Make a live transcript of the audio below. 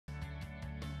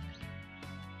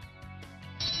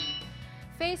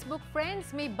Facebook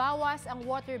friends, may bawas ang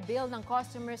water bill ng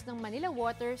customers ng Manila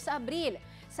Water sa Abril.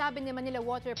 Sabi ni Manila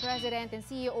Water President and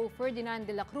CEO Ferdinand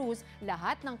de la Cruz,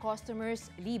 lahat ng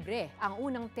customers libre. Ang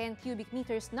unang 10 cubic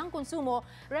meters ng konsumo,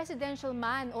 residential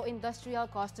man o industrial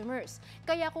customers.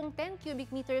 Kaya kung 10 cubic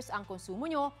meters ang konsumo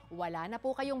nyo, wala na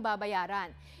po kayong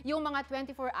babayaran. Yung mga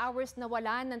 24 hours na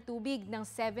wala ng tubig ng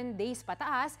 7 days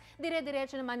pataas,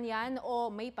 dire-diretso naman yan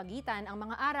o may pagitan ang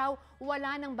mga araw,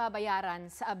 wala nang babayaran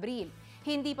sa Abril.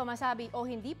 Hindi pa masabi o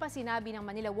hindi pa sinabi ng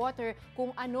Manila Water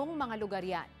kung anong mga lugar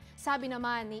yan. Sabi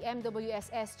naman ni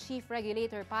MWSS Chief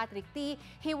Regulator Patrick T.,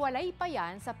 hiwalay pa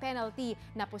yan sa penalty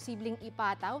na posibleng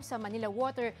ipataw sa Manila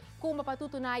Water kung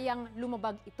mapatutunayang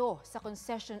lumabag ito sa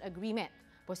concession agreement.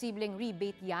 Posibleng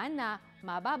rebate yan na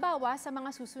mababawa sa mga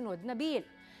susunod na bill.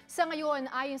 Sa ngayon,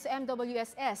 ayon sa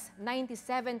MWSS,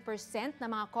 97% ng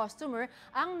mga customer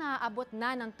ang naaabot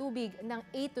na ng tubig ng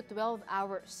 8 to 12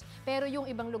 hours. Pero yung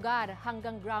ibang lugar,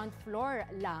 hanggang ground floor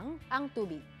lang ang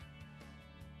tubig.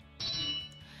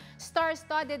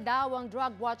 Star-studded daw ang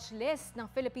drug watch list ng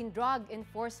Philippine Drug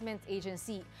Enforcement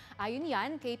Agency. Ayon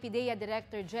yan kay PIDEA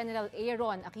Director General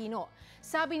Aaron Aquino.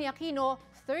 Sabi ni Aquino,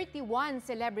 31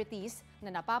 celebrities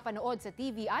na napapanood sa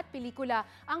TV at pelikula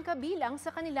ang kabilang sa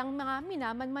kanilang mga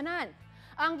minamanmanan.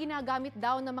 Ang ginagamit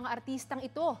daw ng mga artistang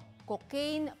ito,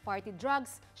 cocaine, party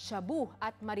drugs, shabu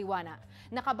at marijuana.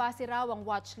 Nakabase raw ang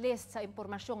watch list sa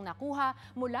impormasyong nakuha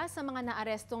mula sa mga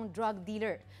naarestong drug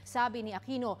dealer. Sabi ni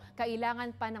Aquino,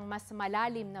 kailangan pa ng mas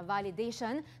malalim na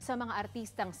validation sa mga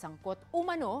artistang sangkot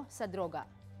umano sa droga.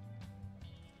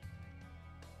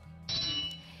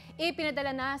 Ipinadala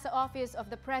na sa Office of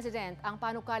the President ang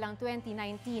panukalang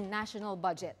 2019 National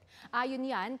Budget. Ayon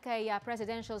yan kay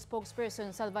Presidential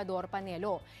Spokesperson Salvador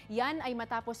Panelo. Yan ay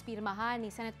matapos pirmahan ni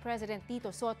Senate President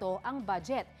Tito Soto ang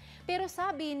budget. Pero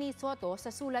sabi ni Soto sa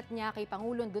sulat niya kay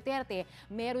Pangulong Duterte,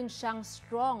 meron siyang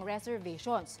strong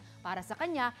reservations. Para sa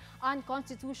kanya,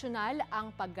 unconstitutional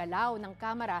ang paggalaw ng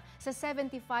Kamara sa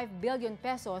 75 billion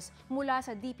pesos mula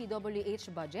sa DPWH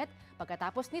budget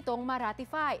pagkatapos nitong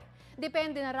ma-ratify.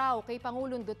 Depende na raw kay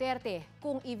Pangulong Duterte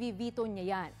kung i-veto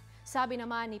niya yan. Sabi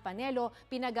naman ni Panelo,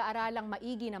 pinag-aaralang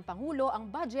maigi ng Pangulo ang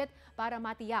budget para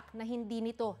matiyak na hindi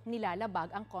nito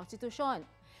nilalabag ang konstitusyon.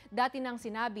 Dati nang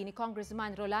sinabi ni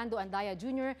Congressman Rolando Andaya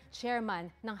Jr., chairman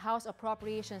ng House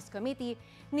Appropriations Committee,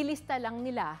 nilista lang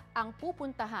nila ang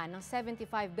pupuntahan ng 75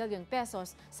 billion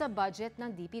pesos sa budget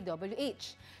ng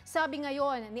DPWH. Sabi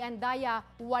ngayon ni Andaya,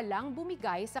 walang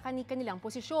bumigay sa kanilang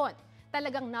posisyon.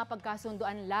 Talagang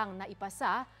napagkasunduan lang na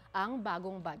ipasa ang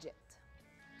bagong budget.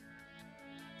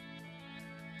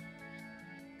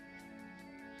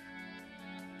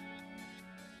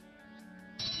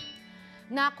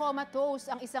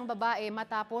 Na-comatose ang isang babae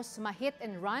matapos ma-hit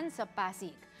and run sa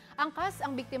Pasig. Angkas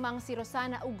ang biktimang si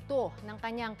Rosana Ugto ng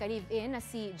kanyang ka-live-in na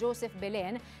si Joseph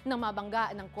Belen nang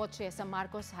mabangga ng kotse sa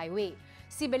Marcos Highway.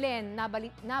 Si Belen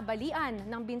nabalian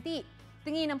ng binti.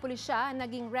 Tingin ng pulisya,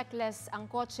 naging reckless ang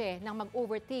kotse nang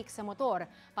mag-overtake sa motor.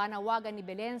 Panawagan ni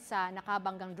Belen sa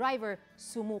nakabanggang driver,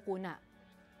 sumuko na.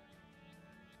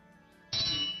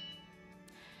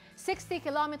 60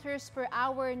 kilometers per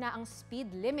hour na ang speed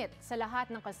limit sa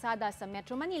lahat ng kalsada sa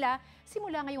Metro Manila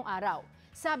simula ngayong araw.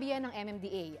 Sabi yan ng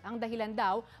MMDA, ang dahilan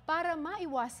daw para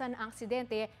maiwasan ang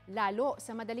aksidente lalo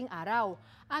sa madaling araw.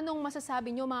 Anong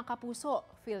masasabi niyo mga kapuso?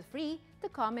 Feel free to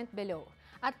comment below.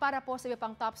 At para po sa iba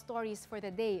pang top stories for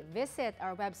the day, visit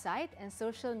our website and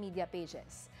social media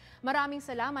pages. Maraming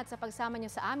salamat sa pagsama niyo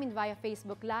sa amin via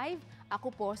Facebook Live. Ako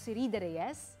po si Rida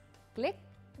Reyes. Click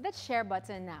that share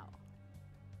button now.